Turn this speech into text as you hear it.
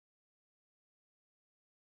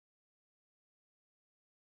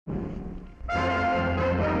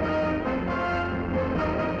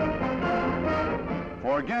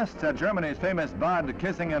For guests at Germany's famous Bad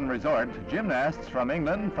Kissingen resort, gymnasts from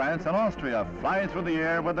England, France, and Austria fly through the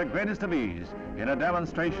air with the greatest of ease in a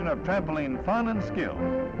demonstration of trampoline fun and skill.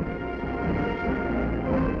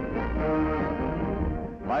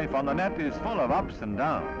 Life on the net is full of ups and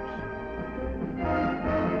downs.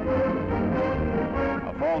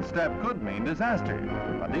 A false step could mean disaster,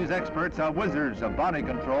 but these experts are wizards of body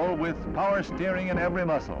control with power steering in every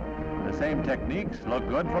muscle. The same techniques look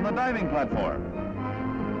good from the diving platform.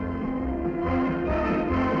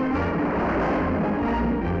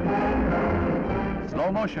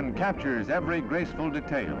 Slow motion captures every graceful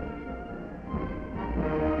detail.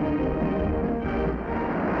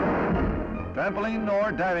 Trampoline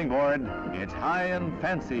or diving board, it's high and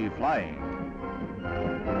fancy flying.